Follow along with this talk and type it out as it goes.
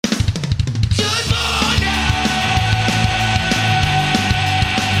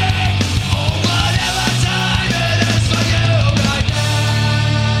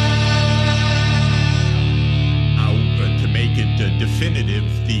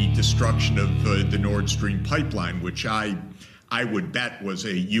the destruction of the Nord Stream pipeline, which I would bet was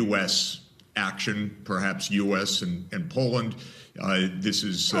a U.S. action, perhaps U.S. and Poland. This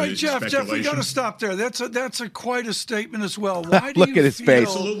is right, Jeff, we got to stop there. That's quite a statement as well. Why do Look you at his feel face.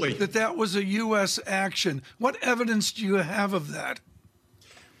 Absolutely. that was a U.S. action? What evidence do you have of that?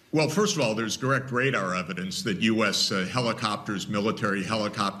 Well, first of all, there's direct radar evidence that U.S. Helicopters, military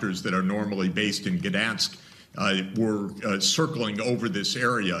helicopters that are normally based in Gdansk, were circling over this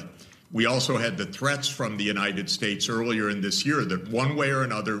area. We also had the threats from the United States earlier in this year that one way or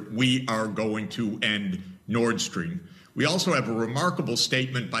another, we are going to end Nord Stream. We also have a remarkable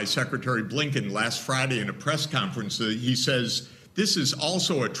statement by Secretary Blinken last Friday in a press conference. He says, this is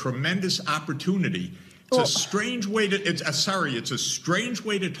also a tremendous opportunity. It's a strange way to, it's a strange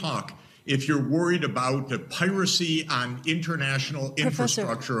way to talk if you're worried about the piracy on international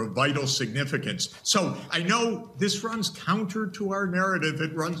infrastructure of vital significance. So I know this runs counter to our narrative.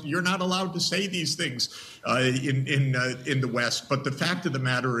 You're not allowed to say these things in the West. But the fact of the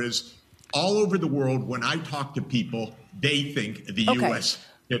matter is, all over the world, when I talk to people, they think the U.S.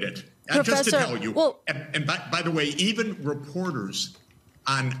 did it. Just to tell you, and by the way, even reporters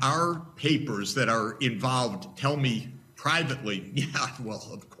on our papers that are involved tell me privately,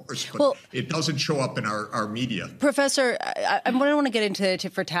 of course, but it doesn't show up in our media. Professor, I don't want to get into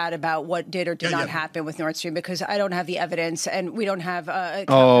tit for tat about what did or did not happen with Nord Stream, because I don't have the evidence and we don't have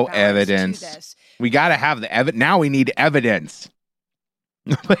evidence. To this. We got to have the evidence. Now we need evidence.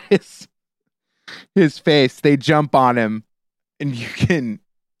 His face, they jump on him, and you can,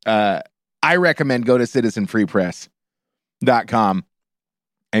 I recommend go to citizenfreepress.com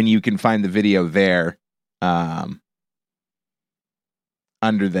and you can find the video there under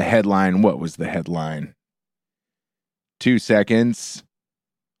the headline. What was the headline? 2 seconds.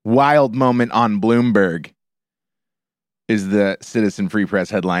 Wild moment on Bloomberg is the Citizen Free Press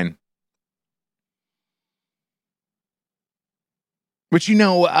headline. Which,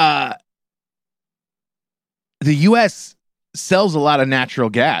 the U.S. sells a lot of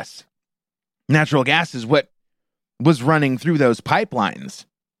natural gas. Natural gas is what was running through those pipelines,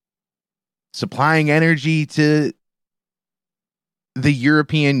 supplying energy to the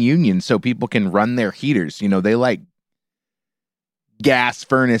European Union so people can run their heaters. They like gas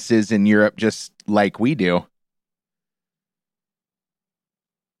furnaces in Europe just like we do.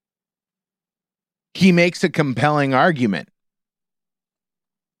 He makes a compelling argument.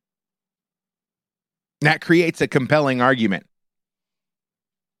 That creates a compelling argument.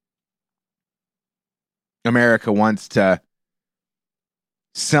 America wants to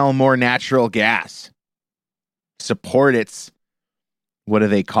sell more natural gas, support its, what do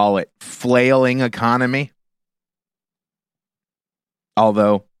they call it, flailing economy.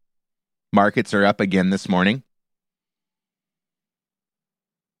 Although markets are up again this morning.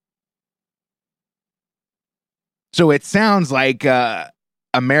 So it sounds like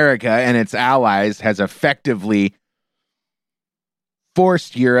America and its allies has effectively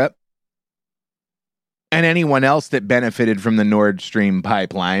forced Europe and anyone else that benefited from the Nord Stream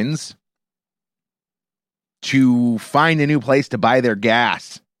pipelines to find a new place to buy their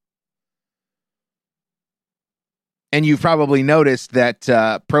gas. And you've probably noticed that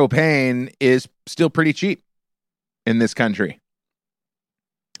propane is still pretty cheap in this country.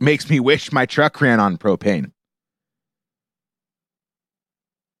 Makes me wish my truck ran on propane.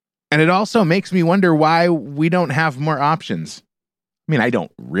 And it also makes me wonder why we don't have more options. I mean, I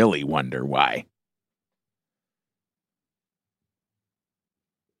don't really wonder why.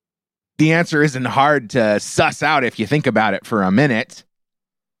 The answer isn't hard to suss out if you think about it for a minute.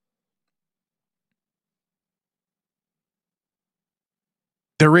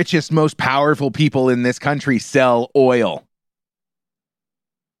 The richest, most powerful people in this country sell oil.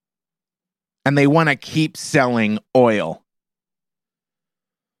 And they want to keep selling oil.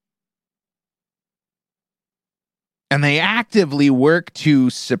 And they actively work to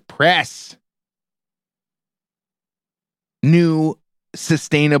suppress new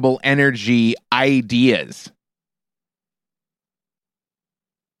sustainable energy ideas.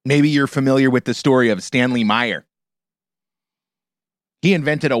 Maybe you're familiar with the story of Stanley Meyer. He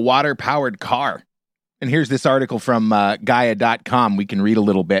invented a water-powered car. And here's this article from Gaia.com. We can read a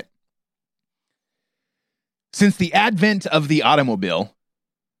little bit. Since the advent of the automobile,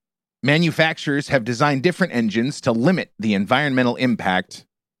 manufacturers have designed different engines to limit the environmental impact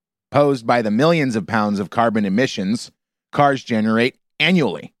posed by the millions of pounds of carbon emissions cars generate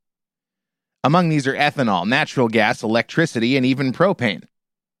annually. Among these are ethanol, natural gas, electricity, and even propane.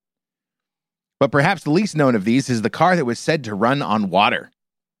 But perhaps the least known of these is the car that was said to run on water.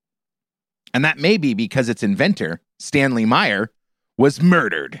 And that may be because its inventor, Stanley Meyer, was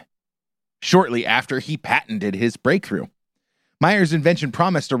murdered shortly after he patented his breakthrough. Meyer's invention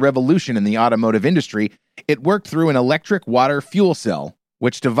promised a revolution in the automotive industry. It worked through an electric water fuel cell,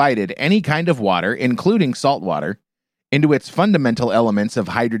 which divided any kind of water, including salt water, into its fundamental elements of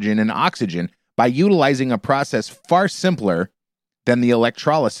hydrogen and oxygen by utilizing a process far simpler than the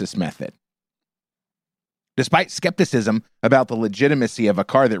electrolysis method. Despite skepticism about the legitimacy of a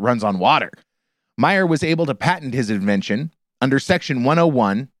car that runs on water, Meyer was able to patent his invention under Section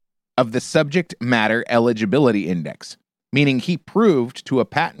 101 of the Subject Matter Eligibility Index, meaning he proved to a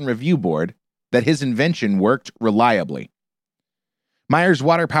patent review board that his invention worked reliably. Meyer's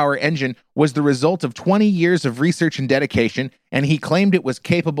water power engine was the result of 20 years of research and dedication, and he claimed it was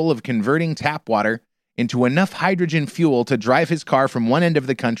capable of converting tap water into enough hydrogen fuel to drive his car from one end of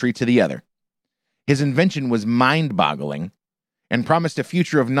the country to the other. His invention was mind-boggling and promised a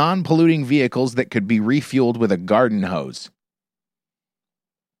future of non-polluting vehicles that could be refueled with a garden hose.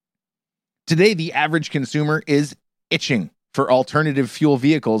 Today, the average consumer is itching for alternative fuel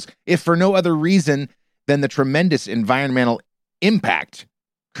vehicles, if for no other reason than the tremendous environmental impact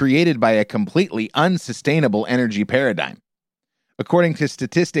created by a completely unsustainable energy paradigm. According to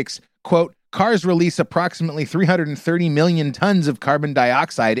statistics, quote, cars release approximately 330 million tons of carbon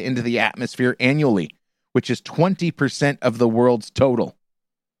dioxide into the atmosphere annually, which is 20% of the world's total.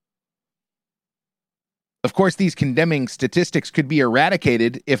 Of course, these condemning statistics could be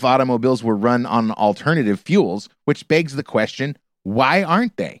eradicated if automobiles were run on alternative fuels, which begs the question, why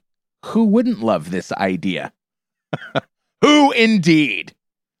aren't they? Who wouldn't love this idea? Who indeed?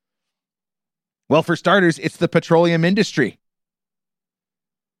 Well, for starters, it's the petroleum industry.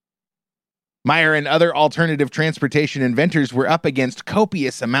 Meyer and other alternative transportation inventors were up against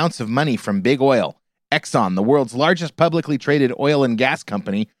copious amounts of money from Big Oil. Exxon, the world's largest publicly traded oil and gas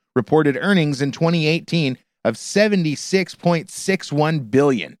company, reported earnings in 2018 of $76.61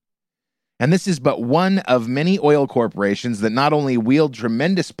 billion. And this is but one of many oil corporations that not only wield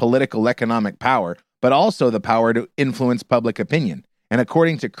tremendous political economic power, but also the power to influence public opinion. And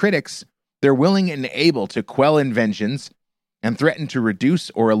according to critics, they're willing and able to quell inventions and threaten to reduce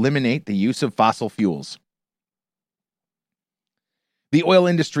or eliminate the use of fossil fuels. The oil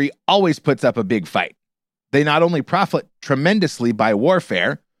industry always puts up a big fight. They not only profit tremendously by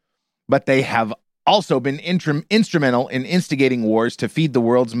warfare, but they have also been instrumental in instigating wars to feed the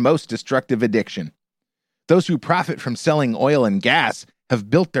world's most destructive addiction. Those who profit from selling oil and gas have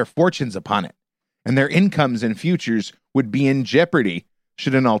built their fortunes upon it, and their incomes and futures would be in jeopardy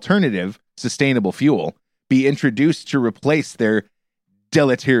should an alternative, sustainable fuel be introduced to replace their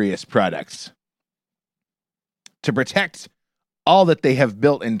deleterious products. To protect all that they have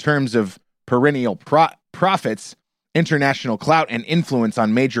built in terms of perennial profits, international clout, and influence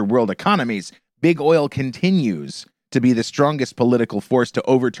on major world economies, Big Oil continues to be the strongest political force to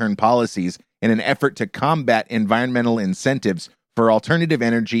overturn policies in an effort to combat environmental incentives for alternative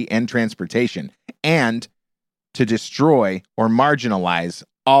energy and transportation, and to destroy or marginalize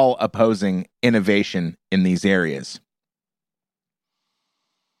all opposing innovation in these areas.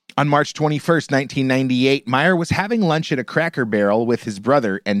 On March 21st, 1998, Meyer was having lunch at a Cracker Barrel with his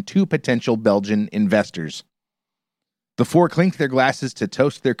brother and two potential Belgian investors. The four clinked their glasses to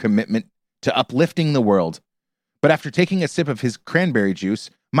toast their commitment to uplifting the world. But after taking a sip of his cranberry juice,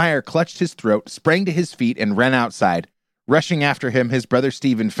 Meyer clutched his throat, sprang to his feet, and ran outside. Rushing after him, his brother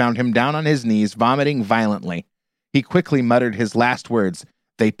Stephen found him down on his knees, vomiting violently. He quickly muttered his last words,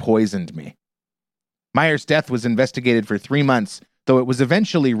 "They poisoned me." Meyer's death was investigated for 3 months, though it was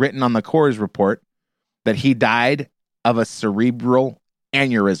eventually written on the Corps' report that he died of a cerebral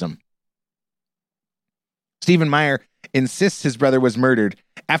aneurysm. Stephen Meyer insists his brother was murdered.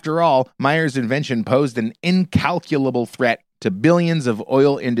 After all, Meyer's invention posed an incalculable threat to billions of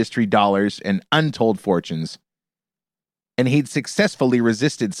oil industry dollars and untold fortunes, and he'd successfully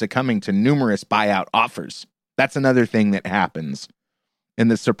resisted succumbing to numerous buyout offers. That's another thing that happens in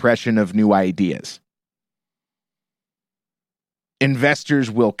the suppression of new ideas. Investors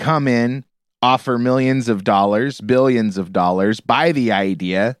will come in, offer millions of dollars, billions of dollars, buy the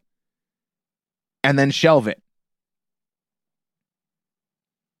idea, and then shelve it.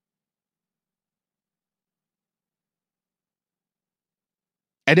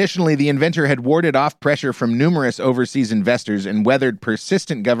 Additionally, the inventor had warded off pressure from numerous overseas investors and weathered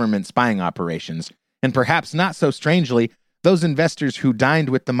persistent government spying operations. And perhaps not so strangely, those investors who dined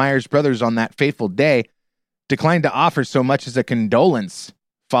with the Myers brothers on that fateful day declined to offer so much as a condolence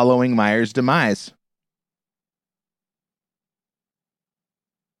following Meyer's demise.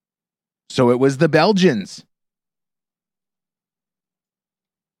 So it was the Belgians,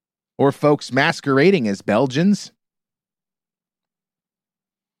 or folks masquerading as Belgians,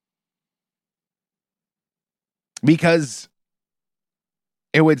 Because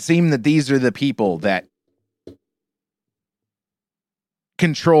it would seem that these are the people that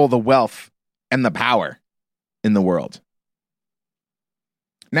control the wealth and the power in the world.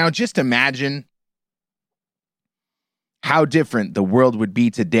 Now, just imagine how different the world would be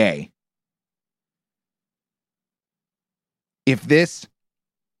today if this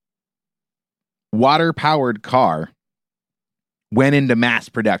water-powered car went into mass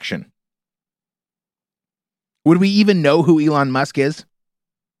production. Would we even know who Elon Musk is?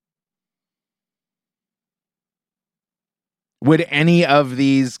 Would any of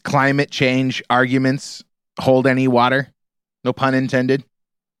these climate change arguments hold any water? No pun intended.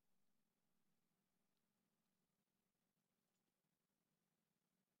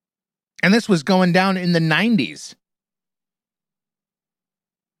 And this was going down in the 90s.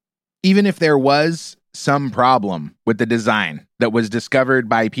 Even if there was some problem with the design that was discovered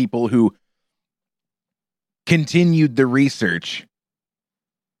by people who continued the research,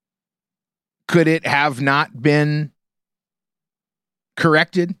 could it have not been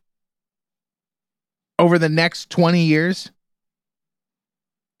corrected over the next 20 years?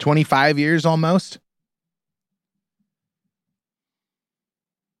 25 years almost?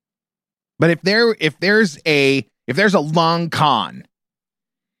 But if there's a long con,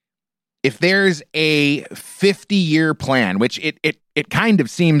 if there's a 50-year plan, which it kind of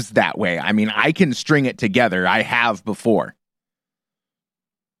seems that way. I mean, I can string it together. I have before.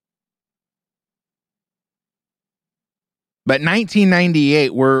 But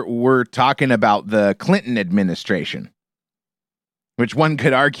 1998, we're talking about the Clinton administration, which one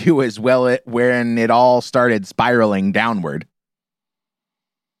could argue is when it all started spiraling downward.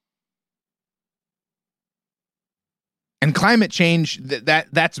 And climate change,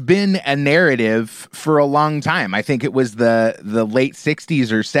 that's been a narrative for a long time. I think it was the late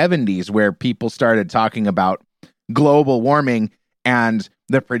 60s or 70s where people started talking about global warming and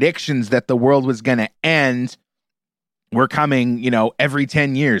the predictions that the world was going to end were coming, every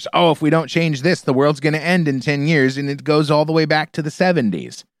 10 years. Oh, if we don't change this, the world's going to end in 10 years. And it goes all the way back to the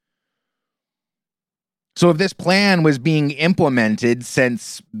 70s. So if this plan was being implemented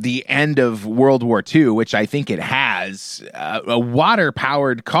since the end of World War II, which I think it has, a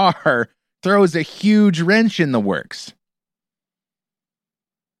water-powered car throws a huge wrench in the works.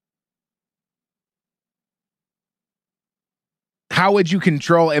 How would you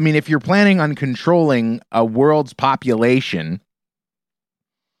control? I mean, if you're planning on controlling a world's population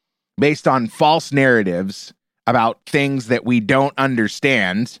based on false narratives about things that we don't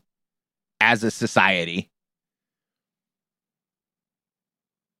understand as a society,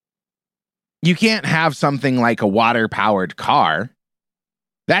 you can't have something like a water-powered car.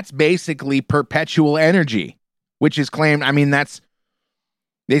 That's basically perpetual energy, which is claimed. I mean,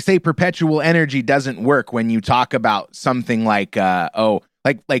 they say perpetual energy doesn't work when you talk about something like,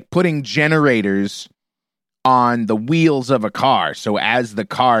 like putting generators on the wheels of a car. So as the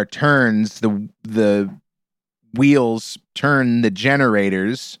car turns, the wheels turn the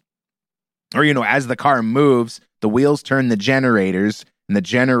generators. Or, as the car moves, the wheels turn the generators, and the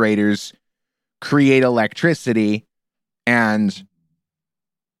generators create electricity and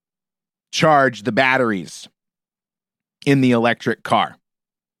charge the batteries in the electric car.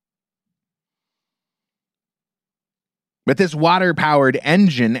 But this water-powered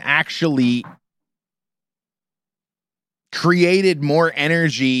engine actually created more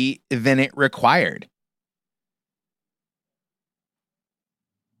energy than it required.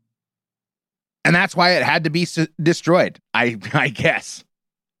 And that's why it had to be destroyed, I guess.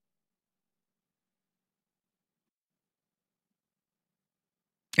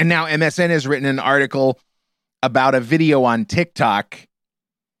 And now MSN has written an article about a video on TikTok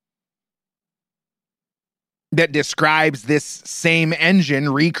that describes this same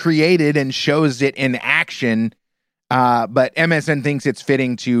engine recreated and shows it in action. But MSN thinks it's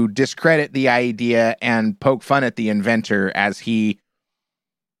fitting to discredit the idea and poke fun at the inventor as he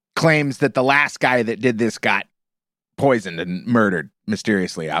claims that the last guy that did this got poisoned and murdered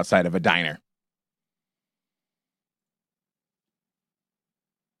mysteriously outside of a diner.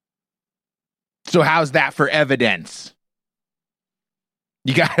 So how's that for evidence?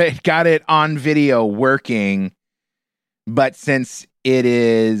 You got it on video working, but since it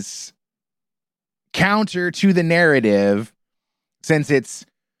is counter to the narrative, since it's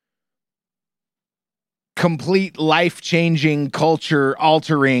complete life-changing,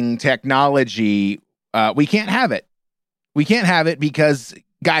 culture-altering technology, we can't have it. We can't have it because,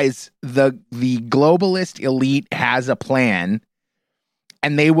 guys, the globalist elite has a plan,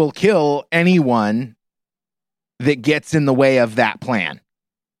 and they will kill anyone that gets in the way of that plan.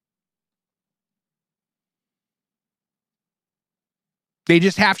 They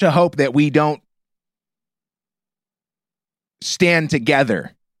just have to hope that we don't stand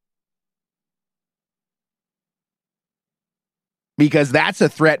together. Because that's a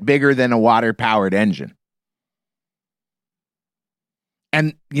threat bigger than a water-powered engine.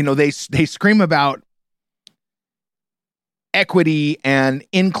 And, you know, they scream about equity and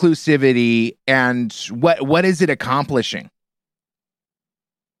inclusivity, and what is it accomplishing?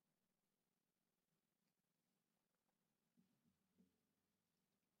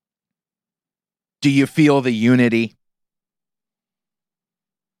 Do you feel the unity?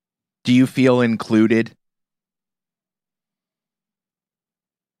 Do you feel included?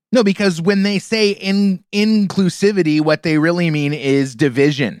 No, because when they say inclusivity, what they really mean is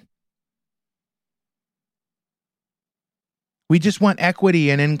division. We just want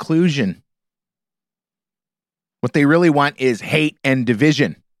equity and inclusion. What they really want is hate and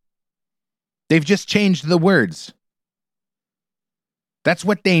division. They've just changed the words. That's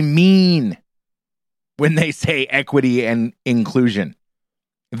what they mean when they say equity and inclusion.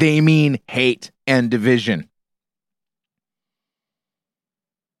 They mean hate and division.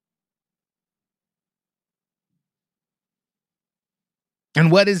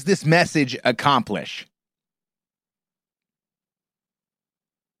 And what does this message accomplish?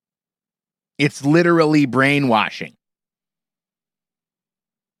 It's literally brainwashing.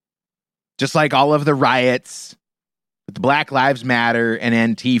 Just like all of the riots with Black Lives Matter and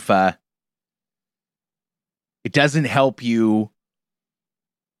Antifa, it doesn't help you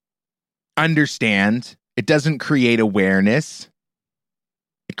understand. It doesn't create awareness.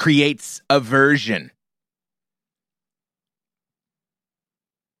 It creates aversion.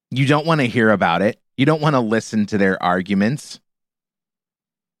 You don't want to hear about it. You don't want to listen to their arguments.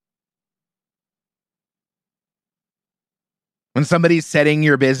 When somebody's setting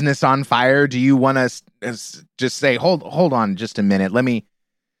your business on fire, do you want to just say, hold on just a minute. Let me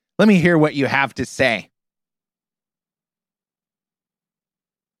hear what you have to say.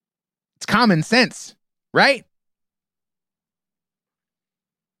 It's common sense, right?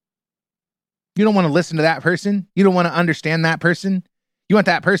 You don't want to listen to that person. You don't want to understand that person. You want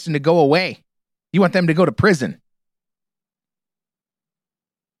that person to go away. You want them to go to prison.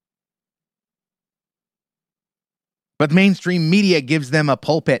 But mainstream media gives them a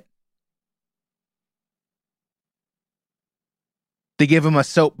pulpit. They give them a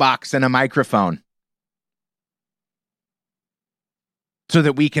soapbox and a microphone so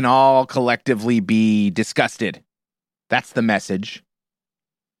that we can all collectively be disgusted. That's the message.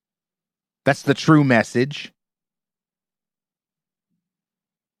 That's the true message.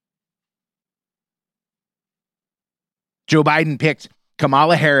 Joe Biden picked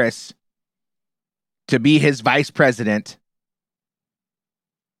Kamala Harris to be his vice president.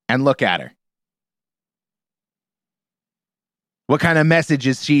 And look at her. What kind of message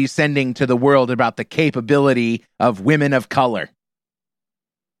is she sending to the world about the capability of women of color?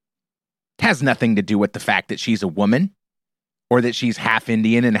 It has nothing to do with the fact that she's a woman or that she's half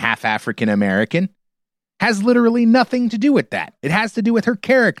Indian and half African American. Has literally nothing to do with that. It has to do with her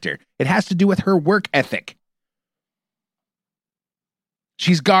character. It has to do with her work ethic.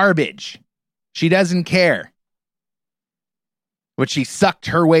 She's garbage. She doesn't care. But she sucked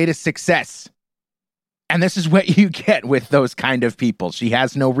her way to success. And this is what you get with those kind of people. She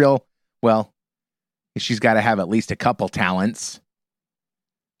has no real, well, she's got to have at least a couple talents.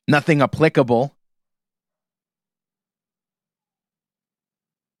 Nothing applicable.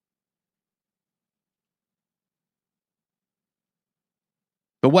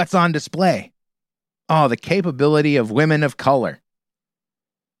 But what's on display? Oh, the capability of women of color.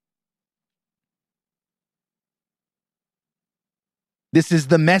 This is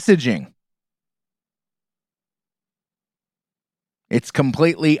the messaging. It's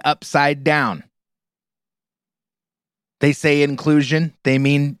completely upside down. They say inclusion, they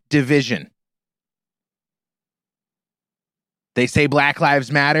mean division. They say Black Lives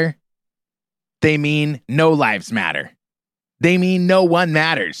Matter, they mean no lives matter. They mean no one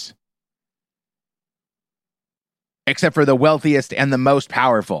matters. Except for the wealthiest and the most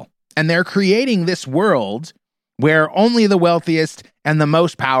powerful. And they're creating this world where only the wealthiest and the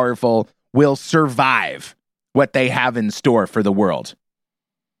most powerful will survive what they have in store for the world.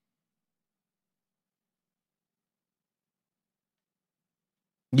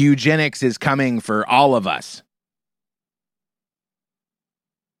 Eugenics is coming for all of us.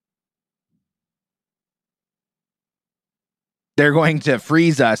 They're going to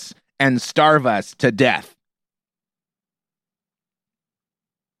freeze us and starve us to death.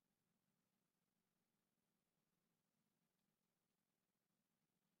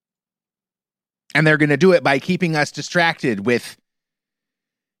 And they're going to do it by keeping us distracted with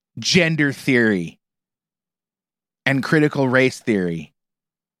gender theory and critical race theory.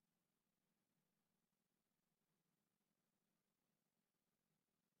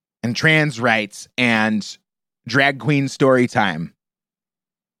 And trans rights and drag queen story time.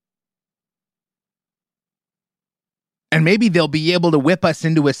 And maybe they'll be able to whip us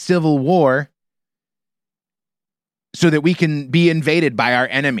into a civil war so that we can be invaded by our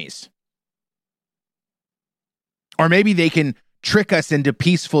enemies. Or maybe they can trick us into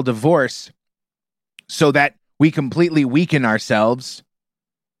peaceful divorce so that we completely weaken ourselves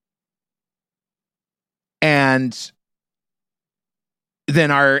and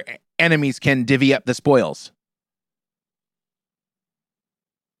then our enemies can divvy up the spoils.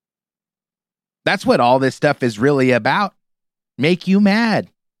 That's what all this stuff is really about. Make you mad.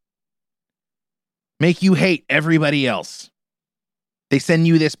 Make you hate everybody else. They send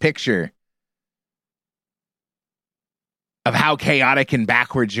you this picture of how chaotic and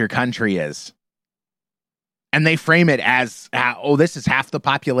backwards your country is. And they frame it as, oh, this is half the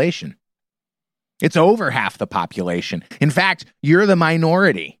population. It's over half the population. In fact, you're the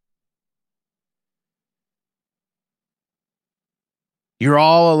minority. You're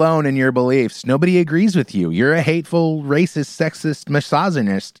all alone in your beliefs. Nobody agrees with you. You're a hateful, racist, sexist,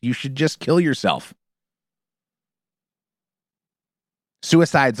 misogynist. You should just kill yourself.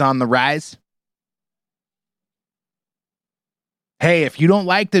 Suicide's on the rise. Hey, if you don't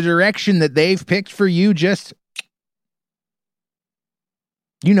like the direction that they've picked for you, just,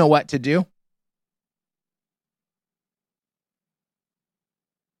 you know what to do.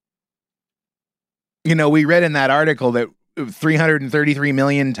 You know, we read in that article that 333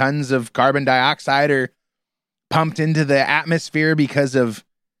 million tons of carbon dioxide are pumped into the atmosphere because of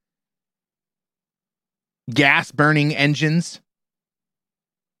gas burning engines.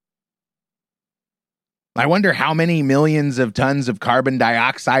 I wonder how many millions of tons of carbon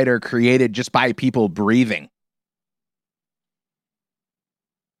dioxide are created just by people breathing.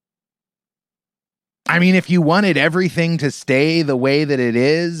 I mean, if you wanted everything to stay the way that it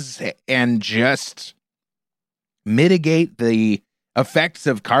is and just mitigate the effects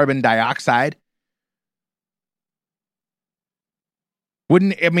of carbon dioxide,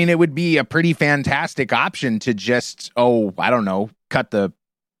 it would be a pretty fantastic option to just, cut the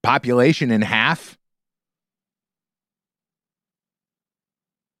population in half.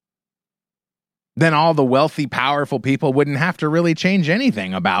 Then all the wealthy, powerful people wouldn't have to really change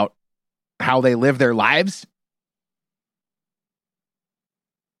anything about how they live their lives.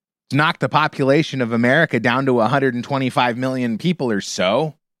 Knock the population of America down to 125 million people or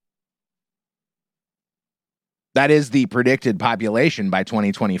so. That is the predicted population by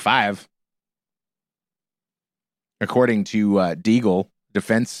 2025. According to Deagle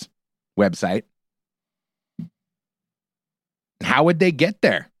Defense website. How would they get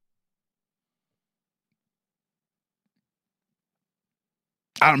there?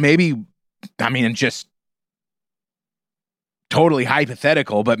 Just totally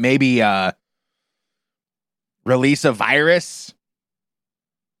hypothetical, but maybe release a virus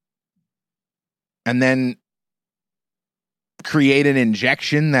and then create an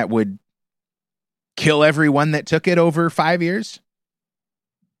injection that would kill everyone that took it over 5 years?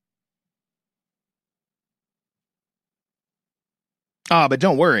 Oh, but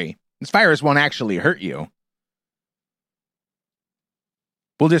don't worry. This virus won't actually hurt you.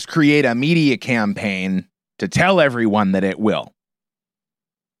 We'll just create a media campaign to tell everyone that it will,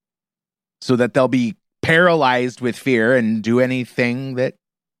 so that they'll be paralyzed with fear and do anything that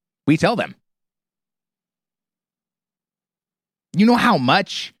we tell them. You know how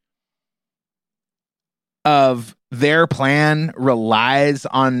much of their plan relies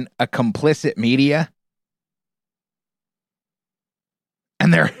on a complicit media?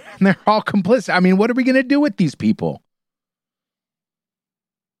 And they're all complicit. I mean, what are we going to do with these people?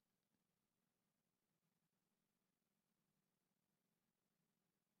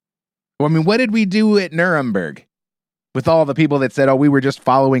 I mean, what did we do at Nuremberg with all the people that said, oh, we were just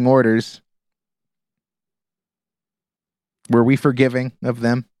following orders? Were we forgiving of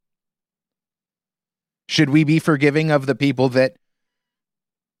them? Should we be forgiving of the people that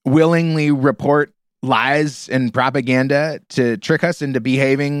willingly report lies and propaganda to trick us into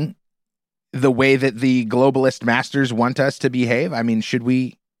behaving the way that the globalist masters want us to behave? I mean, should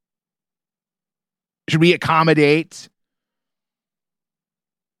we accommodate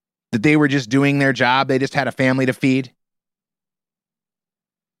that they were just doing their job? They just had a family to feed?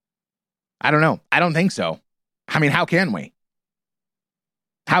 I don't know. I don't think so. I mean, how can we?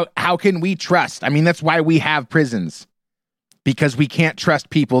 How can we trust? I mean, that's why we have prisons. Because we can't trust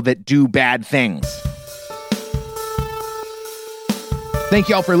people that do bad things. Thank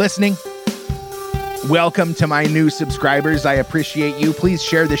you all for listening. Welcome to my new subscribers. I appreciate you. Please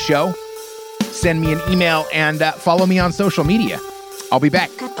share the show. Send me an email and follow me on social media. I'll be back.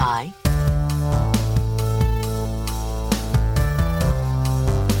 Goodbye.